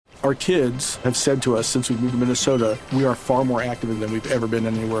Our kids have said to us since we moved to Minnesota, we are far more active than we've ever been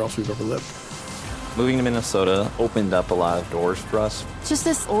anywhere else we've ever lived. Moving to Minnesota opened up a lot of doors for us. Just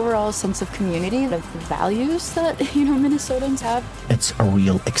this overall sense of community, of the values that, Minnesotans have. It's a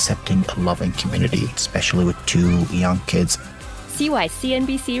real accepting, loving community, especially with 2 young kids. See why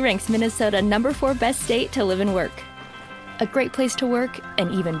CNBC ranks Minnesota number 4 best state to live and work. A great place to work,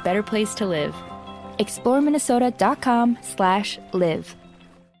 an even better place to live. ExploreMinnesota.com/live.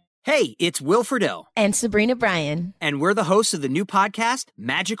 Hey, it's Will Friedle. And Sabrina Bryan. And we're the hosts of the new podcast,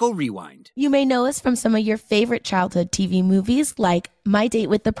 Magical Rewind. You may know us from some of your favorite childhood TV movies like My Date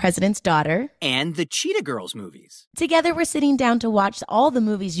with the President's Daughter. And the Cheetah Girls movies. Together, we're sitting down to watch all the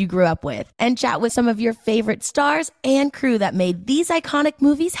movies you grew up with and chat with some of your favorite stars and crew that made these iconic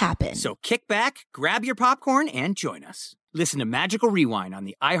movies happen. So kick back, grab your popcorn, and join us. Listen to Magical Rewind on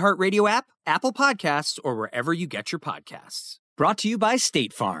the iHeartRadio app, Apple Podcasts, or wherever you get your podcasts. Brought to you by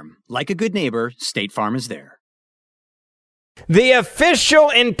State Farm. Like a good neighbor, State Farm is there. The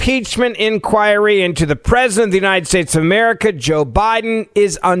official impeachment inquiry into the President of the United States of America, Joe Biden,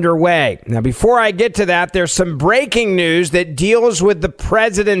 is underway. Now, before I get to that, there's some breaking news that deals with the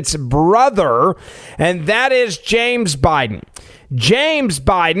president's brother, and that is James Biden. James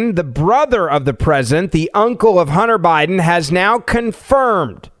Biden, the brother of the president, the uncle of Hunter Biden, has now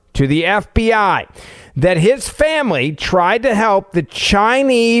confirmed to the FBI that his family tried to help the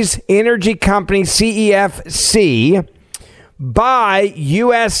Chinese energy company CEFC buy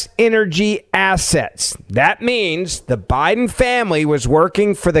U.S. energy assets. That means the Biden family was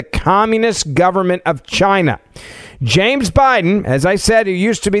working for the Communist government of China. James Biden, as I said, who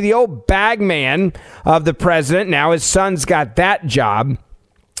used to be the old bag man of the president, now his son's got that job,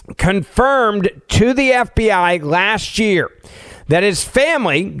 confirmed to the FBI last year that his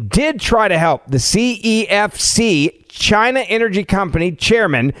family did try to help the CEFC, China Energy Company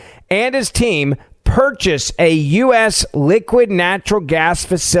chairman, and his team purchase a U.S. liquid natural gas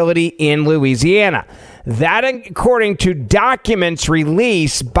facility in Louisiana. That, according to documents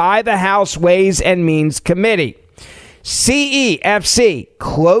released by the House Ways and Means Committee. CEFC,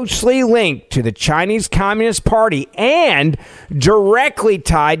 closely linked to the Chinese Communist Party and directly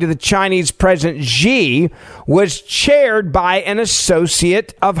tied to the Chinese President Xi, was chaired by an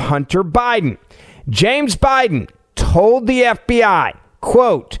associate of Hunter Biden. James Biden told the FBI,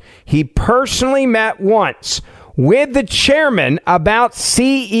 quote, he personally met once with the chairman about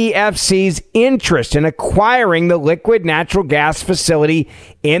CEFC's interest in acquiring the liquid natural gas facility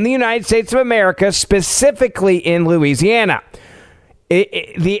in the United States of America, specifically in Louisiana.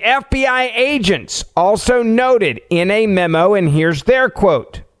 The FBI agents also noted in a memo, and here's their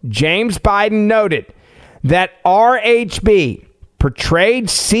quote, James Biden noted that RHB portrayed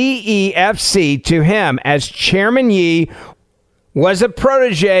CEFC to him as Chairman Yi was a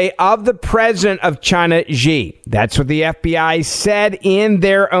protege of the president of China, Xi. That's what the FBI said in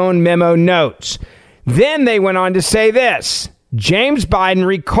their own memo notes. Then they went on to say this. James Biden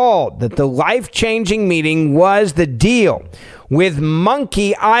recalled that the life-changing meeting was the deal with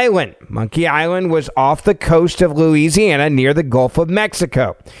Monkey Island. Monkey Island was off the coast of Louisiana near the Gulf of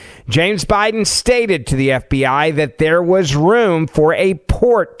Mexico. James Biden stated to the FBI that there was room for a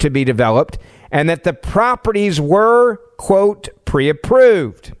port to be developed and that the properties were, quote,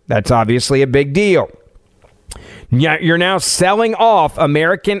 pre-approved. That's obviously a big deal. You're now selling off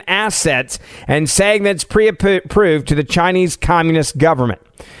American assets and saying that's pre-approved to the Chinese Communist government.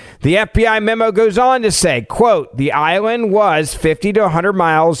 The FBI memo goes on to say, quote, the island was 50 to 100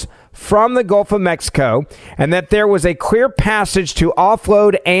 miles from the Gulf of Mexico and that there was a clear passage to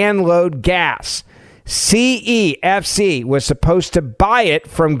offload and load gas. CEFC was supposed to buy it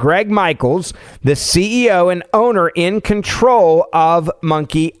from Greg Michaels, the CEO and owner in control of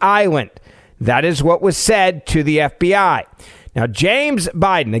Monkey Island. That is what was said to the FBI. Now, James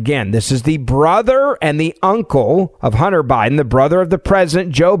Biden, again, this is the brother and the uncle of Hunter Biden, the brother of the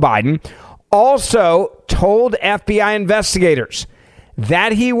president, Joe Biden, also told FBI investigators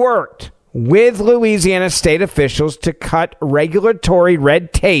that he worked with Louisiana state officials to cut regulatory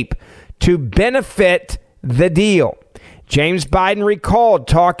red tape to benefit the deal. James Biden recalled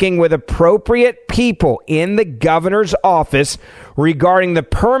talking with appropriate people in the governor's office regarding the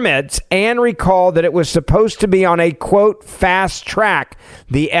permits and recalled that it was supposed to be on a, quote, fast track,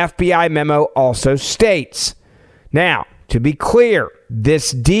 the FBI memo also states. Now, to be clear,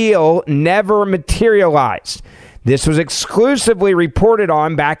 this deal never materialized. This was exclusively reported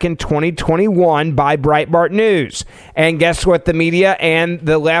on back in 2021 by Breitbart News. And guess what the media and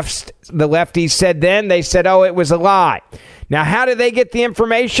the lefties said then? They said, oh, it was a lie. Now, how did they get the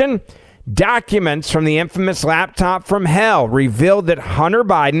information? Documents from the infamous laptop from hell revealed that Hunter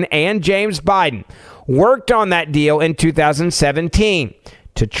Biden and James Biden worked on that deal in 2017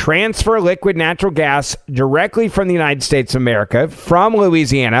 to transfer liquid natural gas directly from the United States of America, from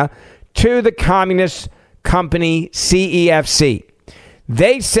Louisiana, to the communist company CEFC.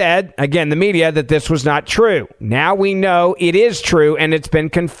 They said, again, the media, that this was not true. Now we know it is true, and it's been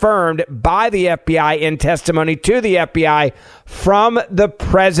confirmed by the FBI in testimony to the FBI from the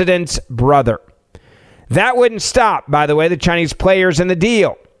president's brother. That wouldn't stop, by the way, the Chinese players in the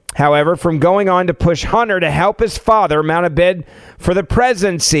deal, however, from going on to push Hunter to help his father mount a bid for the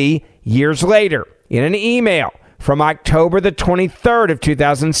presidency years later. In an email from October the 23rd of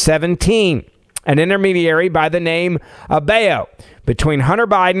 2017, an intermediary by the name of Bao between Hunter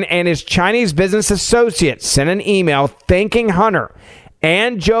Biden and his Chinese business associates sent an email thanking Hunter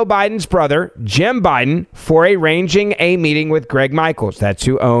and Joe Biden's brother, Jim Biden, for arranging a meeting with Greg Michaels. That's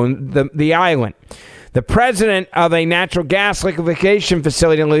who owned the island, the president of a natural gas liquefaction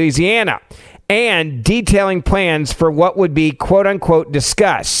facility in Louisiana, and detailing plans for what would be, quote unquote,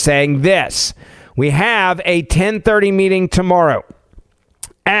 discussed, saying this: "We have a 10:30 meeting tomorrow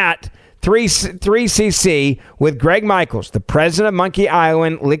at 3CC with Greg Michaels, the president of Monkey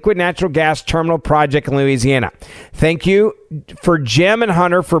Island Liquid Natural Gas Terminal Project in Louisiana. Thank you for Jim and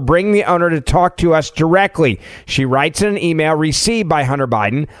Hunter for bringing the owner to talk to us directly," she writes in an email received by Hunter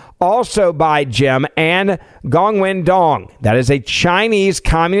Biden, also by Jim and Gongwen Dong. That is a Chinese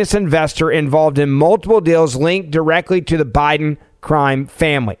communist investor involved in multiple deals linked directly to the Biden crime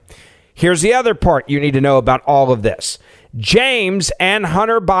family. Here's the other part you need to know about all of this. James and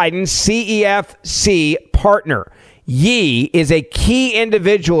Hunter Biden's CEFC partner, Yi, is a key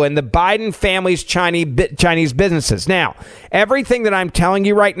individual in the Biden family's Chinese businesses. Now, everything that I'm telling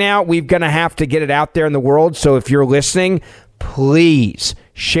you right now, we're going to have to get it out there in the world. So if you're listening, please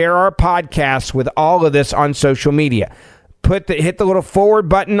share our podcast with all of this on social media. Hit the little forward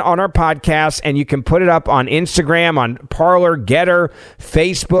button on our podcast, and you can put it up on Instagram, on Parler, Getter,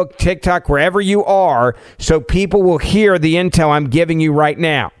 Facebook, TikTok, wherever you are, so people will hear the intel I'm giving you right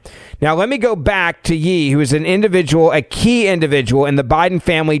now. Now, let me go back to Yi, who is an individual, a key individual in the Biden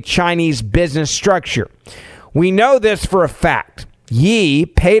family Chinese business structure. We know this for a fact. Yi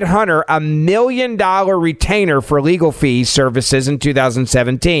paid Hunter $1 million retainer for legal fees services in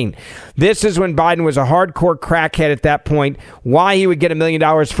 2017. This is when Biden was a hardcore crackhead at that point. Why he would get $1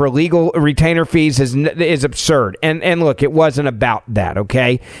 million for legal retainer fees is absurd. And look, it wasn't about that,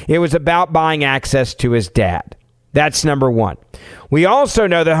 okay? It was about buying access to his dad. That's number one. We also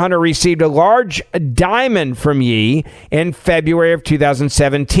know that Hunter received a large diamond from Yi in February of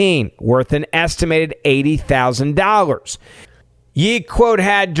 2017, worth an estimated $80,000. Yi, quote,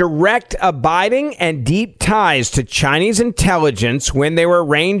 had direct, abiding, and deep ties to Chinese intelligence when they were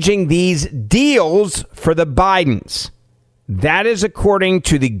arranging these deals for the Bidens. That is according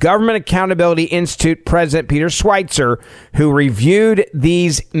to the Government Accountability Institute President Peter Schweitzer, who reviewed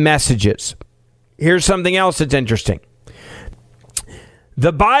these messages. Here's something else that's interesting.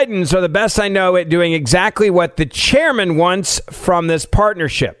 The Bidens are the best I know at doing exactly what the chairman wants from this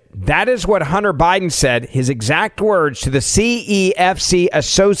partnership. That is what Hunter Biden said, his exact words, to the CEFC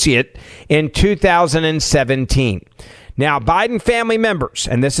associate in 2017. Now, Biden family members,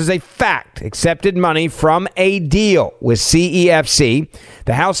 and this is a fact, accepted money from a deal with CEFC.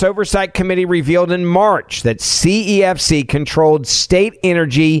 The House Oversight Committee revealed in March that CEFC controlled State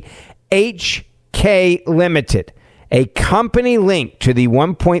Energy HK Limited, a company linked to the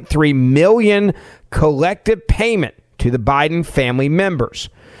 $1.3 million collective payment to the Biden family members.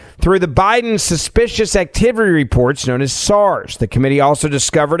 Through the Biden Suspicious Activity Reports, known as SARS, the committee also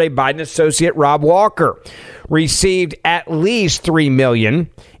discovered a Biden associate, Rob Walker, received at least $3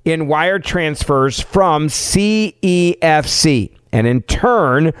 million in wire transfers from CEFC. And in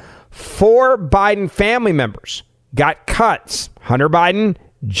turn, 4 Biden family members got cuts. Hunter Biden,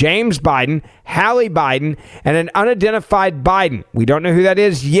 James Biden, Hallie Biden, and an unidentified Biden, we don't know who that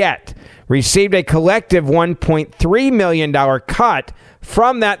is yet, received a collective $1.3 million cut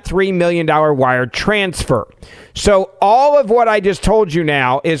from that $3 million wire transfer. So all of what I just told you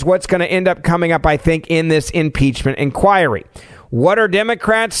now is what's going to end up coming up, I think, in this impeachment inquiry. What are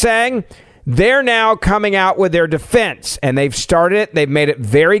Democrats saying? They're now coming out with their defense, and they've started it. They've made it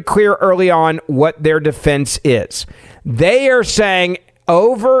very clear early on what their defense is. They are saying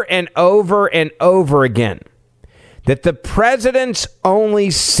over and over and over again that the president's only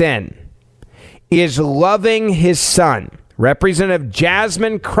sin is loving his son. Representative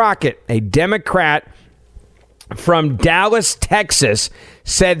Jasmine Crockett, a Democrat from Dallas, Texas,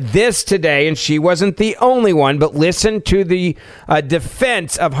 said this today, and she wasn't the only one, but listen to the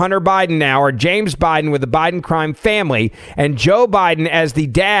defense of Hunter Biden now, or James Biden with the Biden crime family, and Joe Biden as the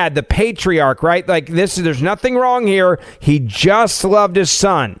dad, the patriarch, right? Like this, there's nothing wrong here. He just loved his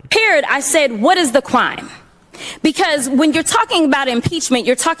son. Period. I said, what is the crime? Because when you're talking about impeachment,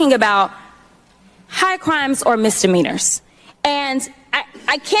 you're talking about high crimes or misdemeanors. And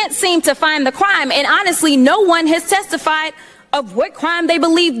I can't seem to find the crime. And honestly, no one has testified of what crime they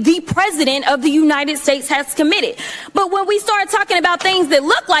believe the president of the United States has committed. But when we start talking about things that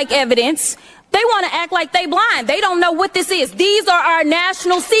look like evidence, they want to act like they blind. They don't know what this is. These are our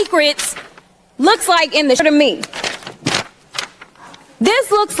national secrets. Looks like in the to me.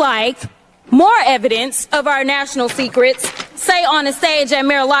 This looks like more evidence of our national secrets, say on a stage at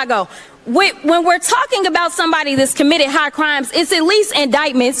Mar-a-Lago. When we're talking about somebody that's committed high crimes, it's at least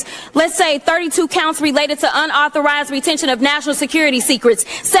indictments. Let's say 32 counts related to unauthorized retention of national security secrets,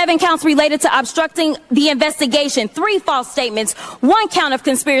 7 counts related to obstructing the investigation, 3 false statements, 1 count of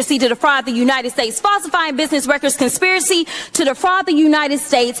conspiracy to defraud the United States, falsifying business records, conspiracy to defraud the United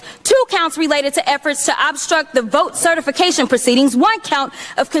States, 2 counts related to efforts to obstruct the vote certification proceedings, 1 count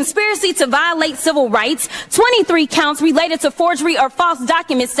of conspiracy to violate civil rights, 23 counts related to forgery or false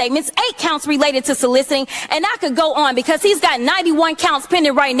document statements, 8 counts related to soliciting, and I could go on because he's got 91 counts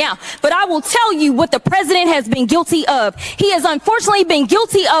pending right now. But I will tell you what the president has been guilty of. He has unfortunately been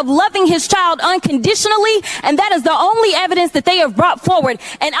guilty of loving his child unconditionally, and that is the only evidence that they have brought forward.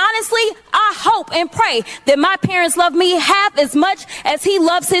 And honestly, I hope and pray that my parents love me half as much as he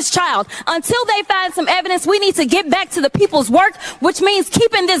loves his child. Until they find some evidence, we need to get back to the people's work, which means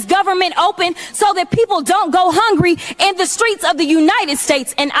keeping this government open so that people don't go hungry in the streets of the United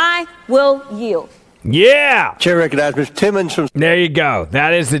States. And I will yield. Yeah. Chair recognizes Mr. Timmons from... There you go.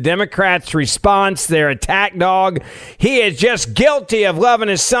 That is the Democrats' response. Their attack dog. He is just guilty of loving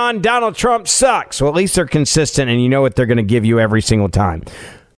his son. Donald Trump sucks. Well, at least they're consistent, and you know what they're going to give you every single time.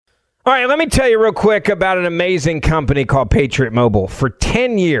 All right, let me tell you real quick about an amazing company called Patriot Mobile. For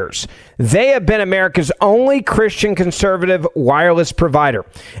 10 years, they have been America's only Christian conservative wireless provider.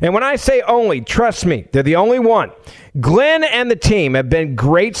 And when I say only, trust me, they're the only one. Glenn and the team have been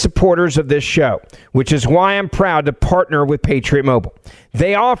great supporters of this show, which is why I'm proud to partner with Patriot Mobile.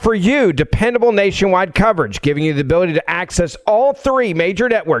 They offer you dependable nationwide coverage, giving you the ability to access all 3 major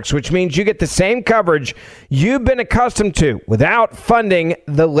networks, which means you get the same coverage you've been accustomed to without funding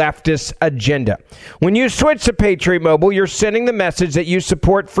the leftist agenda. When you switch to Patriot Mobile, you're sending the message that you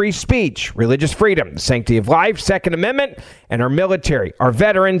support free speech, religious freedom, the sanctity of life, Second Amendment, and our military, our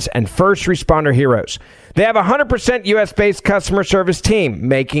veterans, and first responder heroes. They have a 100% U.S.-based customer service team,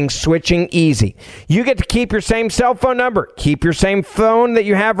 making switching easy. You get to keep your same cell phone number, keep your same phone that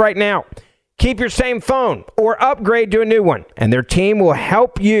you have right now, keep your same phone, or upgrade to a new one, and their team will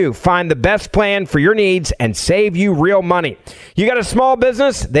help you find the best plan for your needs and save you real money. You got a small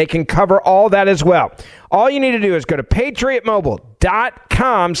business? They can cover all that as well. All you need to do is go to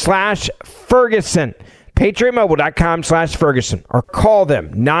patriotmobile.com/Ferguson. PatriotMobile.com/Ferguson, or call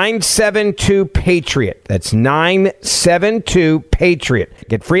them 972-PATRIOT. That's 972-PATRIOT.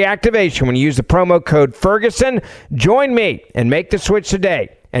 Get free activation when you use the promo code Ferguson. Join me and make the switch today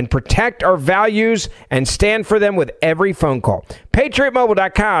and protect our values and stand for them with every phone call.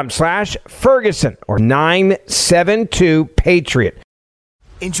 PatriotMobile.com/Ferguson or 972-PATRIOT.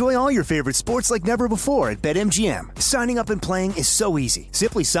 Enjoy all your favorite sports like never before at BetMGM. Signing up and playing is so easy.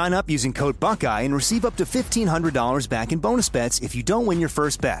 Simply sign up using code Buckeye and receive up to $1,500 back in bonus bets if you don't win your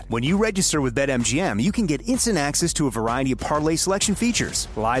first bet. When you register with BetMGM, you can get instant access to a variety of parlay selection features,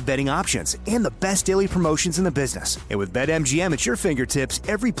 live betting options, and the best daily promotions in the business. And with BetMGM at your fingertips,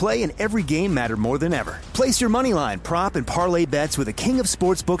 every play and every game matter more than ever. Place your moneyline, prop, and parlay bets with the king of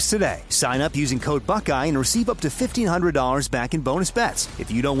sportsbooks today. Sign up using code Buckeye and receive up to $1,500 back in bonus bets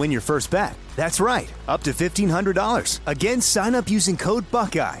if you don't win your first bet. That's right, up to $1,500. Again, sign up using code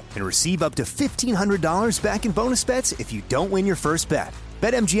Buckeye and receive up to $1,500 back in bonus bets if you don't win your first bet.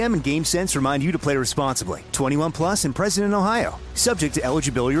 BetMGM and GameSense remind you to play responsibly. 21 plus and present in Ohio. Subject to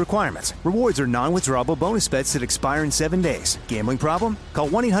eligibility requirements. Rewards are non-withdrawable bonus bets that expire in 7 days. Gambling problem? Call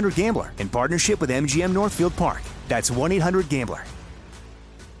 1-800-GAMBLER in partnership with MGM Northfield Park. That's 1-800-GAMBLER.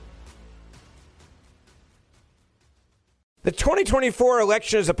 The 2024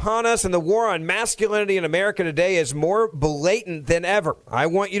 election is upon us, and the war on masculinity in America today is more blatant than ever. I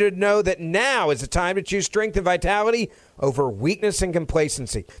want you to know that now is the time to choose strength and vitality over weakness and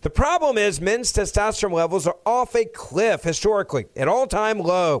complacency. The problem is men's testosterone levels are off a cliff historically, at all-time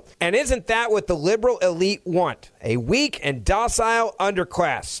low. And isn't that what the liberal elite want? A weak and docile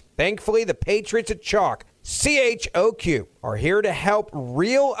underclass. Thankfully, the Patriots at Chalk CHOQ are here to help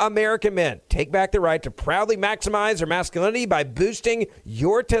real American men take back the right to proudly maximize their masculinity by boosting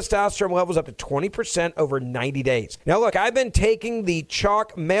your testosterone levels up to 20% over 90 days. Now, look, I've been taking the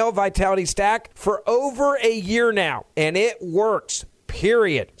Chalk Male Vitality Stack for over a year now, and it works.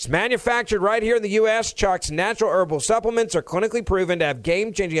 Period. It's manufactured right here in the U.S. Chalk's natural herbal supplements are clinically proven to have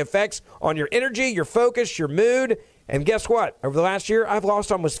game-changing effects on your energy, your focus, your mood. And guess what? Over the last year, I've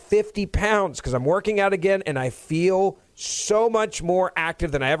lost almost 50 pounds because I'm working out again, and I feel so much more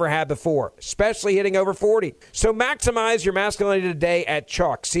active than I ever had before, especially hitting over 40. So maximize your masculinity today at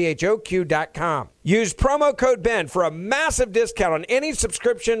Chalk, CHOQ.com. Use promo code BEN for a massive discount on any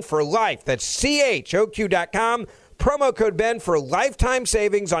subscription for life. That's CHOQ.com. Promo code BEN for lifetime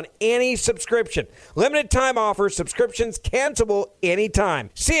savings on any subscription. Limited time offer. Subscriptions cancelable anytime.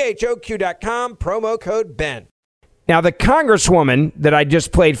 CHOQ.com. Promo code BEN. Now, the congresswoman that I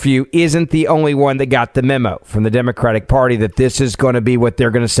just played for you isn't the only one that got the memo from the Democratic Party that this is going to be what they're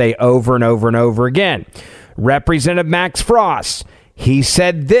going to say over and over and over again. Representative Max Frost, he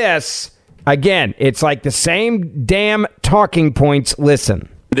said this. Again, it's like the same damn talking points. Listen.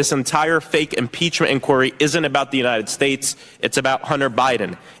 This entire fake impeachment inquiry isn't about the United States. It's about Hunter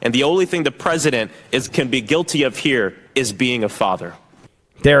Biden. And the only thing the president can be guilty of here is being a father.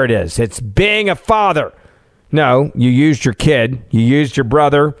 There it is. It's being a father. No, you used your kid. You used your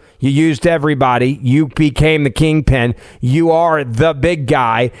brother. You used everybody. You became the kingpin. You are the big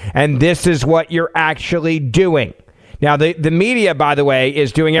guy. And this is what you're actually doing. Now, the media, by the way,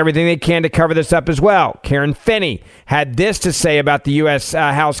 is doing everything they can to cover this up as well. Karen Finney had this to say about the U.S.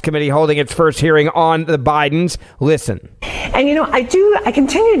 House Committee holding its first hearing on the Bidens. Listen. And, I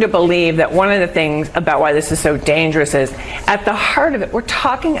continue to believe that one of the things about why this is so dangerous is at the heart of it, we're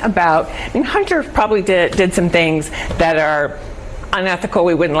talking about, Hunter probably did some things that are unethical,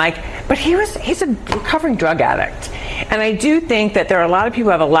 we wouldn't like, but he's a recovering drug addict. And I do think that there are a lot of people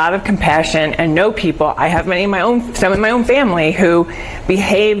who have a lot of compassion and know people. I have some in my own family who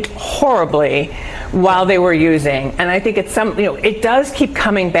behaved horribly while they were using. And I think it does keep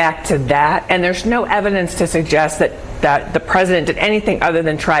coming back to that. And there's no evidence to suggest that the president did anything other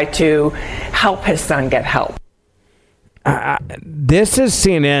than try to help his son get help. This is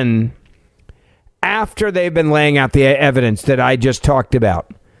CNN after they've been laying out the evidence that I just talked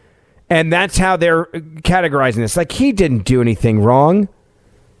about. And that's how they're categorizing this. Like, he didn't do anything wrong.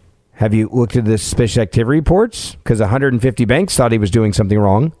 Have you looked at the suspicious activity reports? Because 150 banks thought he was doing something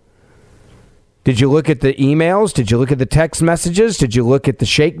wrong. Did you look at the emails? Did you look at the text messages? Did you look at the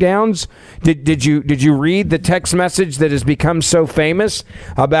shakedowns? Did you read the text message that has become so famous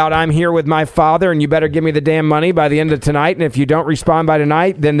about I'm here with my father and you better give me the damn money by the end of tonight, and if you don't respond by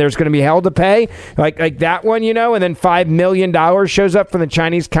tonight, then there's going to be hell to pay? Like that one, and then $5 million shows up from the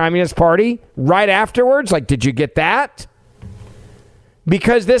Chinese Communist Party right afterwards? Like, did you get that?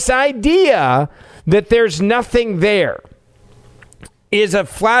 Because this idea that there's nothing there is a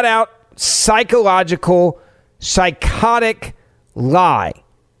flat out psychological, psychotic lie.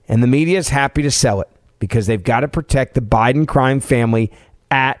 And the media is happy to sell it because they've got to protect the Biden crime family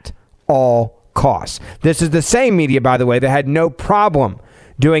at all costs. This is the same media, by the way, that had no problem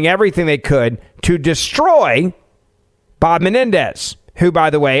doing everything they could to destroy Bob Menendez, who,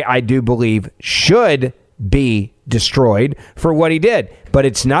 by the way, I do believe should be destroyed for what he did. But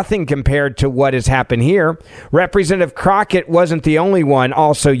it's nothing compared to what has happened here. Representative Crockett wasn't the only one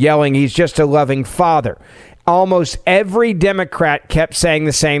also yelling he's just a loving father. Almost every Democrat kept saying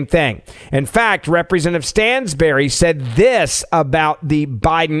the same thing. In fact, Representative Stansberry said this about the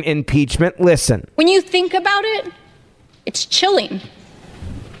Biden impeachment. Listen. When you think about it, it's chilling.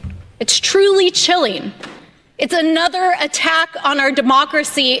 It's truly chilling. It's another attack on our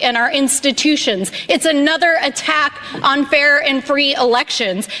democracy and our institutions. It's another attack on fair and free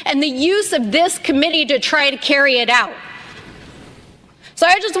elections and the use of this committee to try to carry it out. So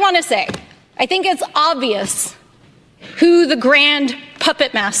I just want to say, I think it's obvious who the grand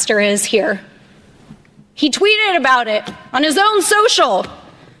puppet master is here. He tweeted about it on his own social.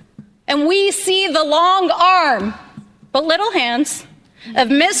 And we see the long arm, but little hands, of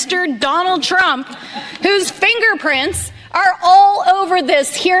Mr. Donald Trump, whose fingerprints are all over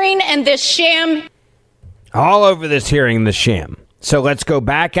this hearing and this sham. All over this hearing and the sham. So let's go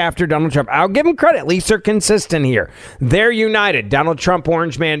back after Donald Trump. I'll give them credit. At least they're consistent here. They're united. Donald Trump,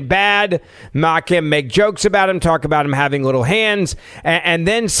 orange man, bad. Mock him, make jokes about him, talk about him having little hands, and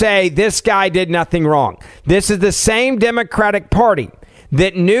then say this guy did nothing wrong. This is the same Democratic Party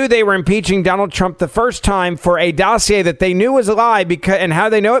that knew they were impeaching Donald Trump the first time for a dossier that they knew was a lie. And how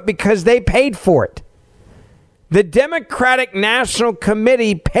do they know it? Because they paid for it. The Democratic National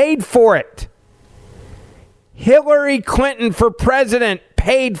Committee paid for it. Hillary Clinton for president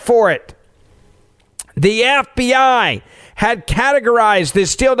paid for it. The FBI had categorized the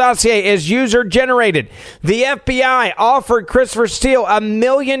Steele dossier as user-generated. The FBI offered Christopher Steele $1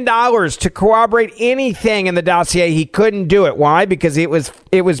 million to corroborate anything in the dossier. He couldn't do it. Why? Because it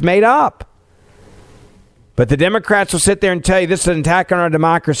was made up. But the Democrats will sit there and tell you this is an attack on our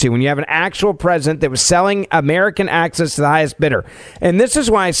democracy when you have an actual president that was selling American access to the highest bidder. And this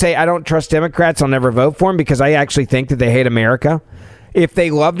is why I say I don't trust Democrats. I'll never vote for them because I actually think that they hate America. If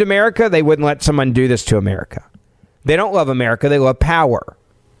they loved America, they wouldn't let someone do this to America. They don't love America. They love power.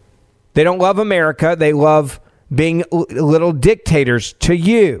 They don't love America. They love being little dictators to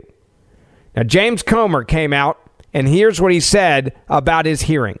you. Now, James Comer came out, and here's what he said about his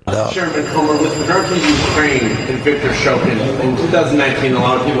hearing. Chairman Comer, with regard to Ukraine and Viktor Shokin, in 2019, a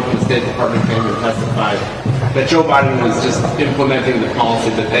lot of people from the State Department came and testified that Joe Biden was just implementing the policy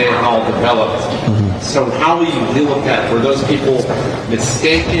that they had all developed. So how will you deal with that? Were those people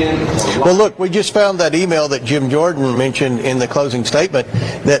mistaken? Well, look, we just found that email that Jim Jordan mentioned in the closing statement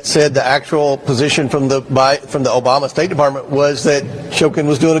that said the actual position from the Obama State Department was that Shokin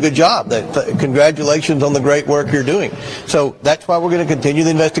was doing a good job. That congratulations on the great work you're doing. So that's why we're going to continue the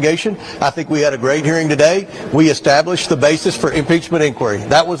investigation. I think we had a great hearing today. We established the basis for impeachment inquiry.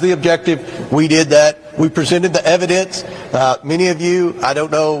 That was the objective. We did that. We presented the evidence. Many of you, I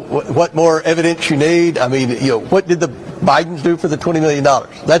don't know what more evidence you need. I mean, what did the Bidens do for the $20 million?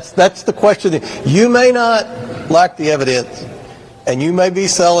 That's the question. You may not lack the evidence, and you may be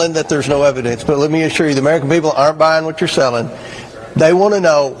selling that there's no evidence, but let me assure you, the American people aren't buying what you're selling. They want to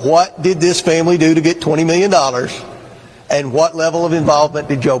know, what did this family do to get $20 million? And what level of involvement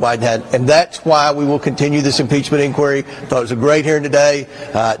did Joe Biden have? And that's why we will continue this impeachment inquiry. Thought it was a great hearing today.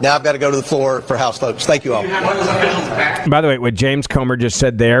 Now I've got to go to the floor for House votes. Thank you all. By the way, what James Comer just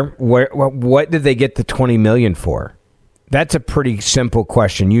said there, what did they get the $20 million for? That's a pretty simple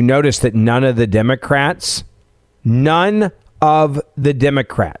question. You notice that none of the Democrats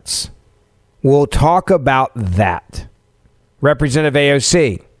will talk about that. Representative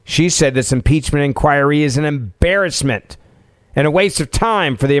AOC, she said this impeachment inquiry is an embarrassment and a waste of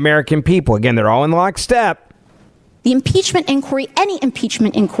time for the American people. Again, they're all in lockstep. The impeachment inquiry, any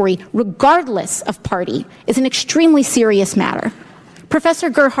impeachment inquiry, regardless of party, is an extremely serious matter. Professor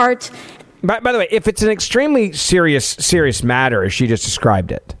Gerhardt. By the way, if it's an extremely serious matter, as she just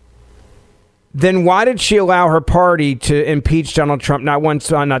described it, then why did she allow her party to impeach Donald Trump not once,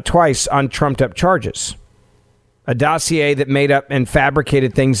 not twice, on trumped-up charges? A dossier that made up and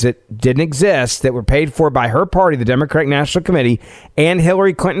fabricated things that didn't exist, that were paid for by her party, the Democratic National Committee, and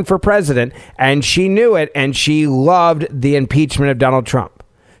Hillary Clinton for president, and she knew it, and she loved the impeachment of Donald Trump.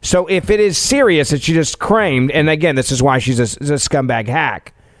 So if it is serious that she just claimed, and again, this is why she's a scumbag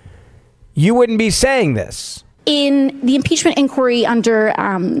hack, you wouldn't be saying this. In the impeachment inquiry into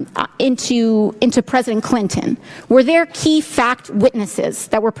President Clinton, were there key fact witnesses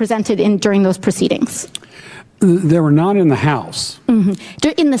that were presented during those proceedings? There were not in the House.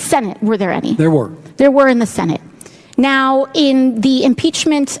 Mm-hmm. In the Senate, were there any? There were. There were in the Senate. Now, in the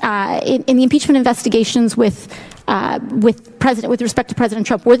impeachment, in the impeachment investigations with respect to President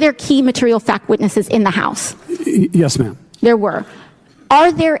Trump, were there key material fact witnesses in the House? Yes, ma'am. There were.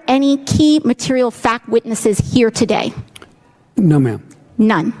 Are there any key material fact witnesses here today? No, ma'am.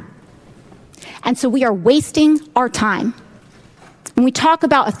 None. And so we are wasting our time. When we talk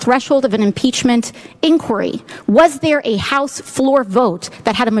about a threshold of an impeachment inquiry, was there a House floor vote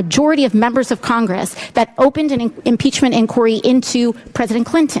that had a majority of members of Congress that opened an impeachment inquiry into President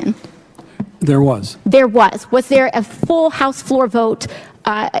Clinton? There was. There was. Was there a full House floor vote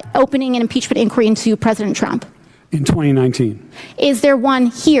opening an impeachment inquiry into President Trump? In 2019. Is there one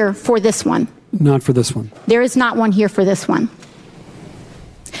here for this one? Not for this one. There is not one here for this one.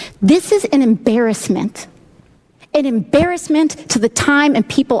 This is an embarrassment. An embarrassment to the time and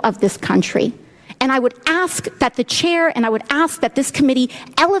people of this country. And I would ask that the chair and I would ask that this committee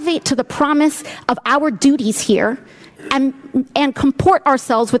elevate to the promise of our duties here and comport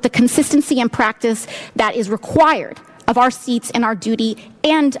ourselves with the consistency and practice that is required of our seats and our duty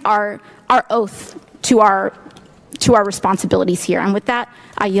and our oath to our responsibilities here. And with that,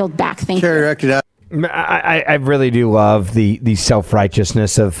 I yield back. Thank you. I really do love the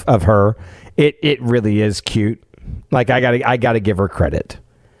self-righteousness of her. It really is cute. Like, I gotta give her credit.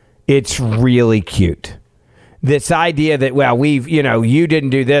 It's really cute. This idea that, well, you didn't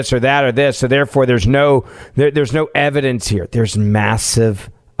do this or that or this, so therefore there's no evidence here. There's massive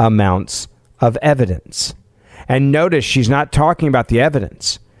amounts of evidence. And notice she's not talking about the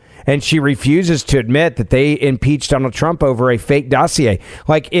evidence. And she refuses to admit that they impeached Donald Trump over a fake dossier.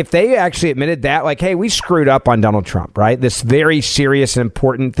 Like, if they actually admitted that, like, hey, we screwed up on Donald Trump, right? This very serious and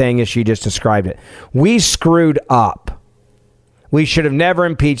important thing, as she just described it. We screwed up. We should have never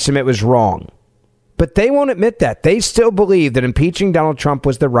impeached him. It was wrong. But they won't admit that. They still believe that impeaching Donald Trump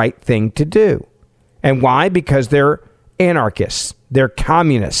was the right thing to do. And why? Because they're anarchists. They're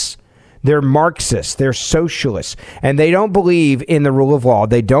communists. They're Marxists. They're socialists. And they don't believe in the rule of law.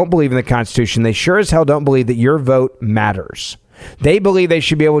 They don't believe in the Constitution. They sure as hell don't believe that your vote matters. They believe they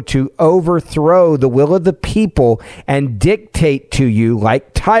should be able to overthrow the will of the people and dictate to you,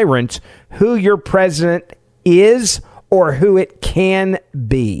 like tyrants, who your president is or who it can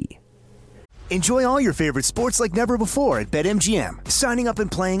be. Enjoy all your favorite sports like never before at BetMGM. Signing up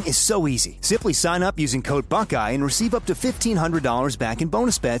and playing is so easy. Simply sign up using code Buckeye and receive up to $1,500 back in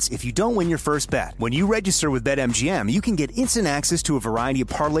bonus bets if you don't win your first bet. When you register with BetMGM, you can get instant access to a variety of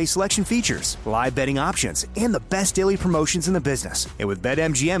parlay selection features, live betting options, and the best daily promotions in the business. And with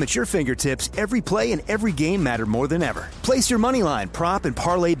BetMGM at your fingertips, every play and every game matter more than ever. Place your moneyline, prop, and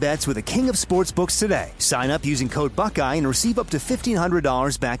parlay bets with the king of sportsbooks today. Sign up using code Buckeye and receive up to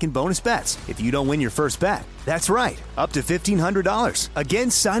 $1,500 back in bonus bets if you don't win your first bet. That's right, up to $1,500. Again,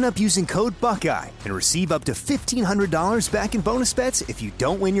 sign up using code Buckeye and receive up to $1,500 back in bonus bets if you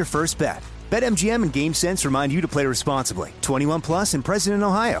don't win your first bet. BetMGM and GameSense remind you to play responsibly. 21 plus and present in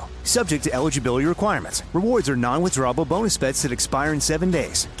Ohio. Subject to eligibility requirements. Rewards are non-withdrawable bonus bets that expire in 7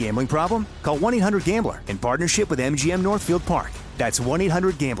 days. Gambling problem? Call 1-800-GAMBLER in partnership with MGM Northfield Park. That's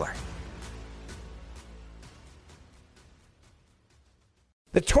 1-800-GAMBLER.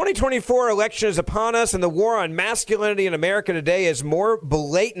 The 2024 election is upon us, and the war on masculinity in America today is more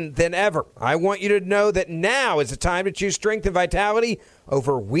blatant than ever. I want you to know that now is the time to choose strength and vitality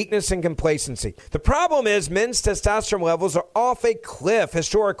over weakness and complacency. The problem is men's testosterone levels are off a cliff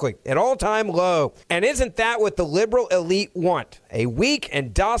historically, an all-time low. And isn't that what the liberal elite want? A weak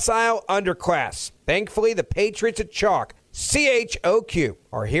and docile underclass. Thankfully, the patriots at Chalk, CHOQ,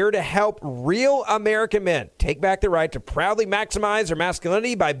 are here to help real American men take back the right to proudly maximize their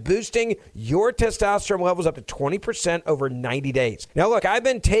masculinity by boosting your testosterone levels up to 20% over 90 days. Now, look, I've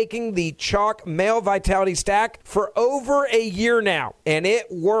been taking the Chalk Male Vitality Stack for over a year now, and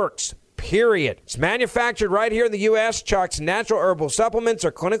it works. Period. It's manufactured right here in the U.S. Chalk's natural herbal supplements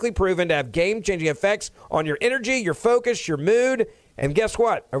are clinically proven to have game-changing effects on your energy, your focus, your mood. And guess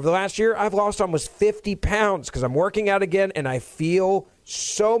what? Over the last year, I've lost almost 50 pounds because I'm working out again, and I feel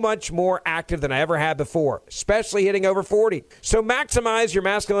so much more active than I ever had before, especially hitting over 40. So maximize your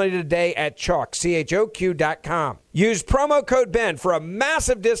masculinity today at Chalk, CHOQ.com. Use promo code BEN for a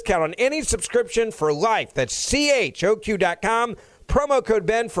massive discount on any subscription for life. That's CHOQ.com. Promo code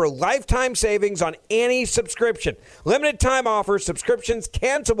BEN for lifetime savings on any subscription. Limited time offer. Subscriptions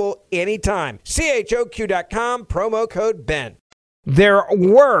cancelable anytime. CHOQ.com. Promo code BEN. There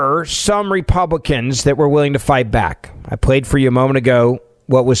were some Republicans that were willing to fight back. I played for you a moment ago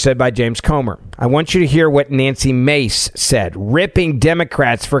what was said by James Comer. I want you to hear what Nancy Mace said, ripping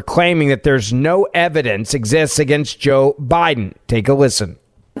Democrats for claiming that there's no evidence exists against Joe Biden. Take a listen.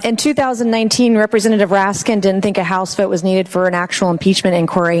 In 2019, Representative Raskin didn't think a House vote was needed for an actual impeachment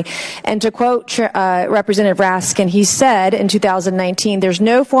inquiry. And to quote Representative Raskin, he said in 2019, there's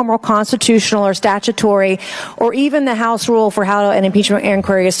no formal constitutional or statutory or even the House rule for how an impeachment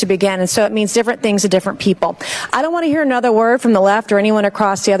inquiry is to begin. And so it means different things to different people. I don't want to hear another word from the left or anyone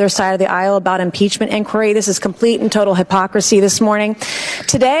across the other side of the aisle about impeachment inquiry. This is complete and total hypocrisy this morning.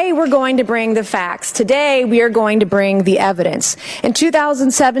 Today, we're going to bring the facts. Today, we are going to bring the evidence. In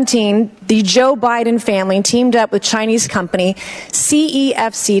 2017, the Joe Biden family teamed up with Chinese company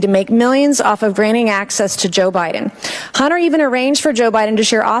CEFC to make millions off of granting access to Joe Biden. Hunter even arranged for Joe Biden to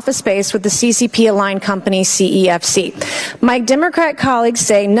share office space with the CCP-aligned company CEFC. My Democrat colleagues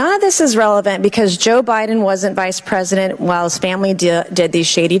say none of this is relevant because Joe Biden wasn't vice president while his family did these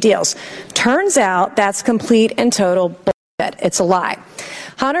shady deals. Turns out that's complete and total bullshit. It's a lie.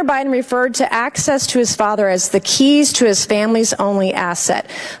 Hunter Biden referred to access to his father as the keys to his family's only asset.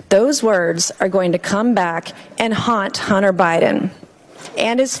 Those words are going to come back and haunt Hunter Biden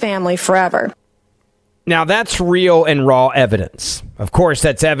and his family forever. Now, that's real and raw evidence. Of course,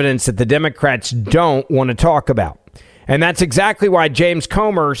 that's evidence that the Democrats don't want to talk about. And that's exactly why James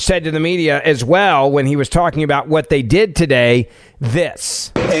Comer said to the media as well when he was talking about what they did today,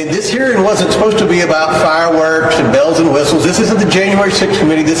 this. And this hearing wasn't supposed to be about fireworks and bells and whistles. This isn't the January 6th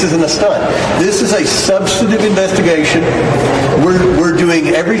committee. This isn't a stunt. This is a substantive investigation. We're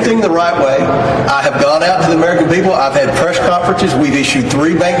doing everything the right way. I have gone out to the American people. I've had press conferences. We've issued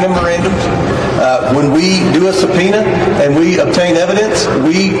 3 bank memorandums. When we do a subpoena and we obtain evidence,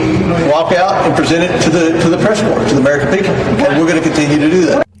 we walk out and present it to the press corps, to the American people. And we're going to continue to do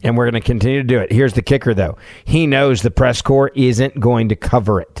that. And we're going to continue to do it. Here's the kicker, though. He knows the press corps isn't going to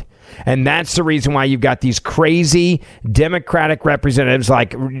cover it. And that's the reason why you've got these crazy Democratic representatives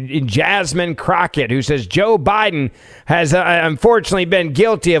like Jasmine Crockett, who says Joe Biden has unfortunately been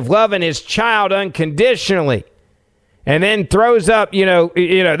guilty of loving his child unconditionally. And then throws up,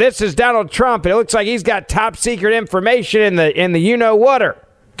 this is Donald Trump. It looks like he's got top secret information in the you-know-whatter.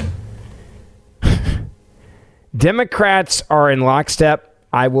 Democrats are in lockstep.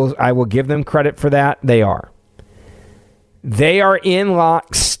 I will give them credit for that. They are. They are in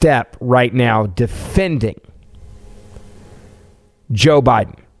lockstep right now defending Joe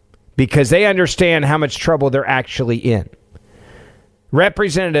Biden because they understand how much trouble they're actually in.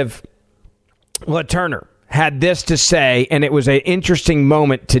 Representative LaTurner had this to say, and it was an interesting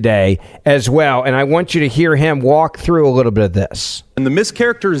moment today as well. And I want you to hear him walk through a little bit of this. And the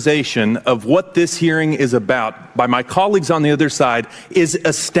mischaracterization of what this hearing is about by my colleagues on the other side is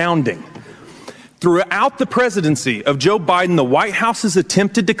astounding. Throughout the presidency of Joe Biden, the White House has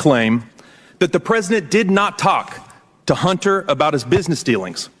attempted to claim that the president did not talk to Hunter about his business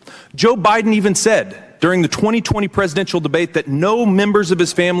dealings. Joe Biden even said during the 2020 presidential debate that no members of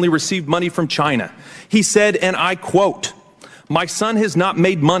his family received money from China. He said, and I quote, "My son has not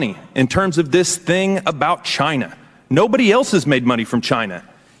made money in terms of this thing about China. Nobody else has made money from China,"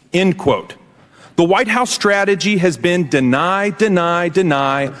 end quote. The White House strategy has been deny, deny,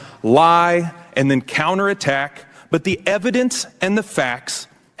 deny, lie, and then counterattack. But the evidence and the facts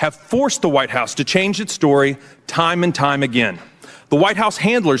have forced the White House to change its story time and time again. The White House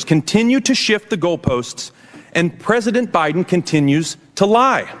handlers continue to shift the goalposts, and President Biden continues to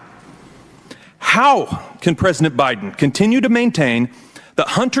lie. How can President Biden continue to maintain that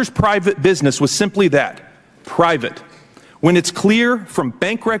Hunter's private business was simply that, private, when it's clear from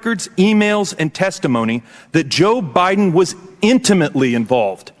bank records, emails, and testimony that Joe Biden was intimately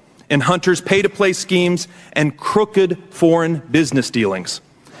involved in Hunter's pay-to-play schemes and crooked foreign business dealings?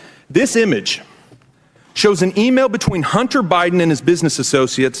 This image shows an email between Hunter Biden and his business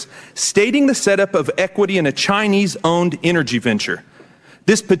associates stating the setup of equity in a Chinese-owned energy venture.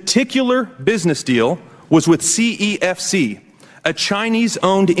 This particular business deal was with CEFC, a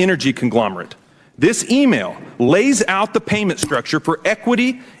Chinese-owned energy conglomerate. This email lays out the payment structure for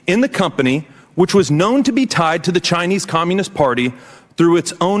equity in the company, which was known to be tied to the Chinese Communist Party through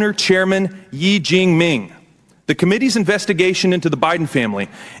its owner, Chairman Yi Jinping. The committee's investigation into the Biden family,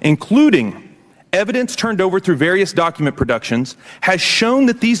 including evidence turned over through various document productions, has shown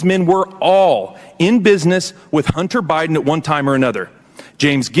that these men were all in business with Hunter Biden at one time or another.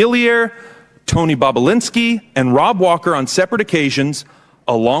 James Gillier, Tony Bobulinski, and Rob Walker on separate occasions,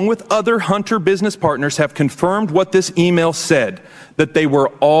 along with other Hunter business partners, have confirmed what this email said, that they were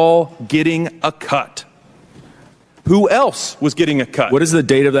all getting a cut. Who else was getting a cut? What is the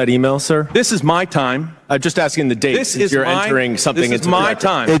date of that email, sir? This is my time. I'm just asking the date. This since is you're entering something This is into the my record.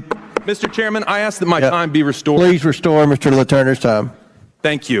 time. Mr. Chairman, I ask that my time be restored. Please restore Mr. LaTurner's time.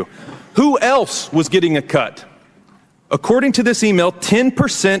 Thank you. Who else was getting a cut? According to this email,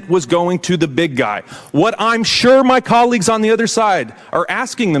 10% was going to the big guy. What I'm sure my colleagues on the other side are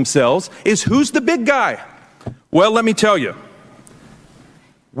asking themselves is, who's the big guy? Well, let me tell you.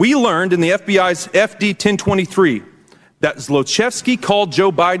 We learned in the FBI's FD 1023 that Zlochevsky called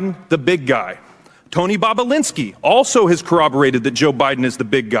Joe Biden the big guy. Tony Bobulinski also has corroborated that Joe Biden is the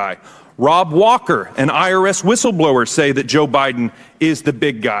big guy. Rob Walker, an IRS whistleblower, say that Joe Biden is the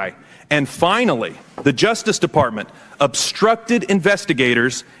big guy. And finally, the Justice Department obstructed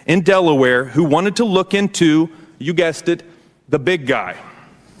investigators in Delaware who wanted to look into, you guessed it, the big guy.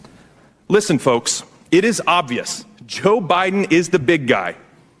 Listen, folks, it is obvious. Joe Biden is the big guy.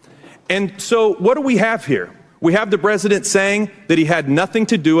 And so what do we have here? We have the president saying that he had nothing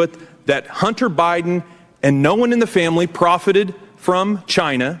to do with it, that Hunter Biden and no one in the family profited from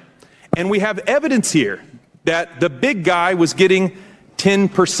China. And we have evidence here that the big guy was getting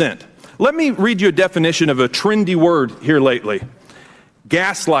 10%. Let me read you a definition of a trendy word here lately.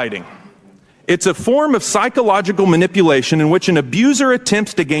 Gaslighting. It's a form of psychological manipulation in which an abuser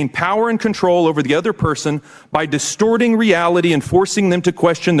attempts to gain power and control over the other person by distorting reality and forcing them to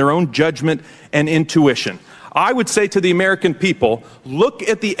question their own judgment and intuition. I would say to the American people, look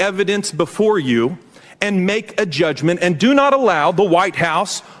at the evidence before you and make a judgment, and do not allow the White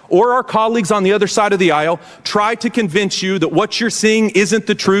House or our colleagues on the other side of the aisle try to convince you that what you're seeing isn't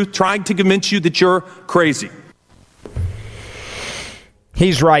the truth, trying to convince you that you're crazy.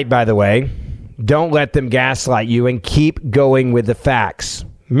 He's right, by the way. Don't let them gaslight you and keep going with the facts.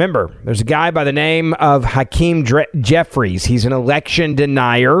 Remember, there's a guy by the name of Hakeem Jeffries. He's an election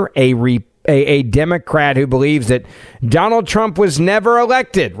denier, a Democrat who believes that Donald Trump was never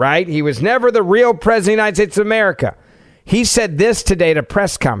elected, right? He was never the real president of the United States of America. He said this today at a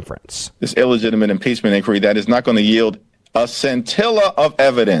press conference. This illegitimate impeachment inquiry that is not going to yield a scintilla of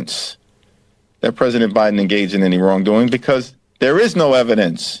evidence that President Biden engaged in any wrongdoing, because there is no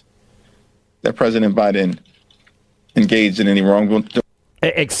evidence that President Biden engaged in any wrongdoing.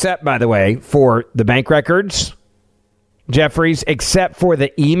 Except, by the way, for the bank records, Jeffries, except for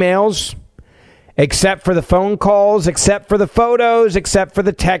the emails, except for the phone calls, except for the photos, except for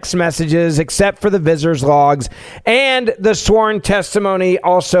the text messages, except for the visitors logs, and the sworn testimony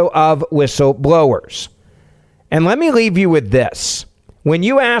also of whistleblowers. And let me leave you with this. When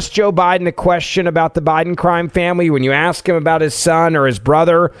you ask Joe Biden a question about the Biden crime family, when you ask him about his son or his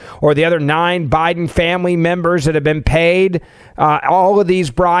brother or the other 9 Biden family members that have been paid, all of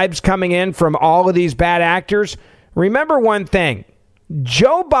these bribes coming in from all of these bad actors, remember one thing.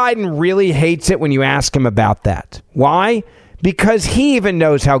 Joe Biden really hates it when you ask him about that. Why? Because he even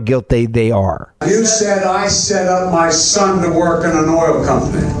knows how guilty they are. You said I set up my son to work in an oil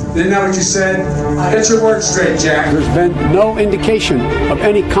company. Isn't that what you said? Get your words straight, Jack. There's been no indication of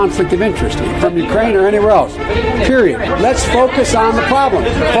any conflict of interest from Ukraine or anywhere else. Period. Let's focus on the problem.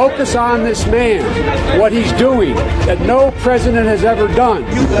 Focus on this man, what he's doing, that no president has ever done.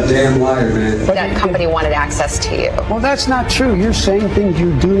 You damn liar, man. That company wanted access to you. Well, that's not true. You're saying things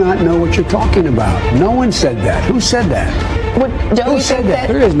you do not know what you're talking about. No one said that. Who said that? Who said that?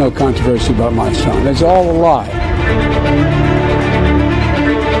 There is no controversy about my son. That's all a lie.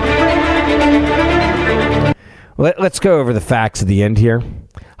 Let's go over the facts at the end here.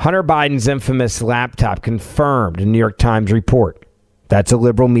 Hunter Biden's infamous laptop confirmed in New York Times report. That's a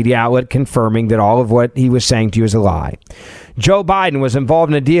liberal media outlet confirming that all of what he was saying to you is a lie. Joe Biden was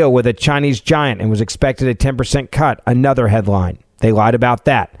involved in a deal with a Chinese giant and was expected a 10% cut. Another headline. They lied about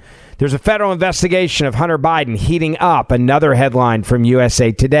that. There's a federal investigation of Hunter Biden heating up. Another headline from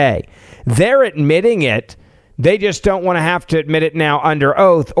USA Today. They're admitting it. They just don't want to have to admit it now under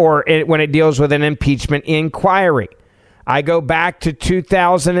oath or when it deals with an impeachment inquiry. I go back to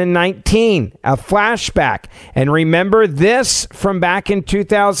 2019, a flashback. And remember this from back in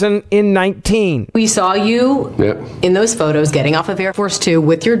 2019. We saw you in those photos getting off of Air Force Two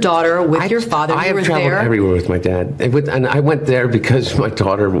with your daughter, with your father. I have traveled everywhere with my dad. And I went there because my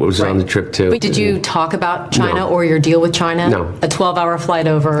daughter was on the trip too. Did you talk about China or your deal with China? No. A 12-hour flight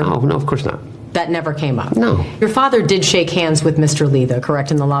over? No, of course not. That never came up? No. Your father did shake hands with Mr. Lee, though,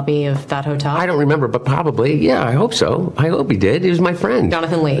 correct, in the lobby of that hotel? I don't remember, but probably. Yeah, I hope so. I hope he did. He was my friend.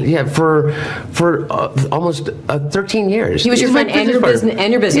 Jonathan Lee? Yeah, for almost 13 years. He was your friend and your business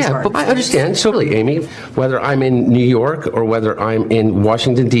partner. But I understand. So really, Amy, whether I'm in New York or whether I'm in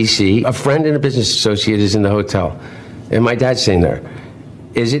Washington, D.C., a friend and a business associate is in the hotel, and my dad's staying there.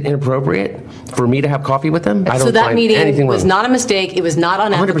 Is it inappropriate for me to have coffee with them? I don't so that find meeting anything was wrong. not a mistake. It was not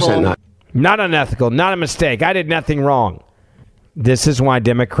unethical. 100% not. Not unethical, not a mistake. I did nothing wrong. This is why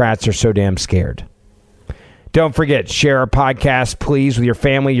Democrats are so damn scared. Don't forget, share our podcast, please, with your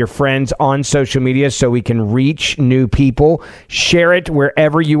family, your friends on social media so we can reach new people. Share it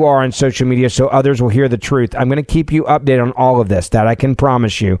wherever you are on social media so others will hear the truth. I'm going to keep you updated on all of this, that I can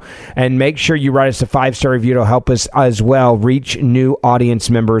promise you. And make sure you write us a 5-star review to help us as well reach new audience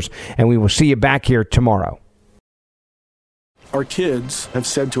members. And we will see you back here tomorrow. Our kids have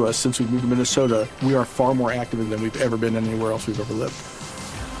said to us since we moved to Minnesota, we are far more active than we've ever been anywhere else we've ever lived.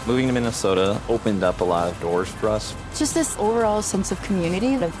 Moving to Minnesota opened up a lot of doors for us. Just this overall sense of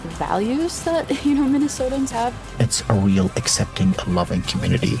community, of the values that, Minnesotans have. It's a real accepting, loving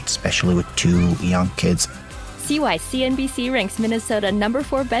community, especially with 2 young kids. See why CNBC ranks Minnesota number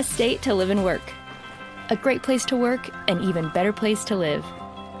 4 best state to live and work. A great place to work, an even better place to live.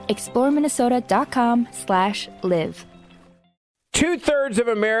 ExploreMinnesota.com/live. 2/3 of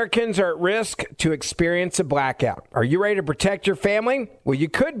Americans are at risk to experience a blackout. Are you ready to protect your family? Well, you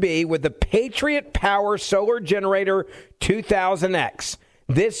could be with the Patriot Power Solar Generator 2000X.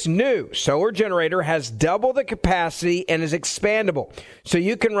 This new solar generator has double the capacity and is expandable, so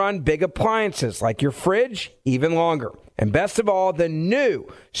you can run big appliances like your fridge even longer. And best of all, the new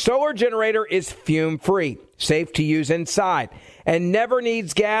solar generator is fume-free, safe to use inside, and never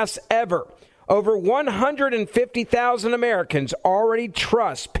needs gas ever. Over 150,000 Americans already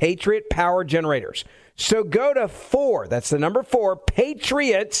trust Patriot Power Generators. So go to 4, that's the number 4,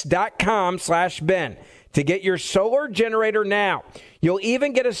 patriots.com/Ben to get your solar generator now. You'll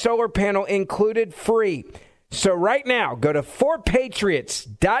even get a solar panel included free. So right now, go to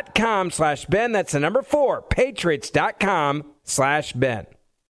 4patriots.com/Ben. That's the number 4, patriots.com/Ben.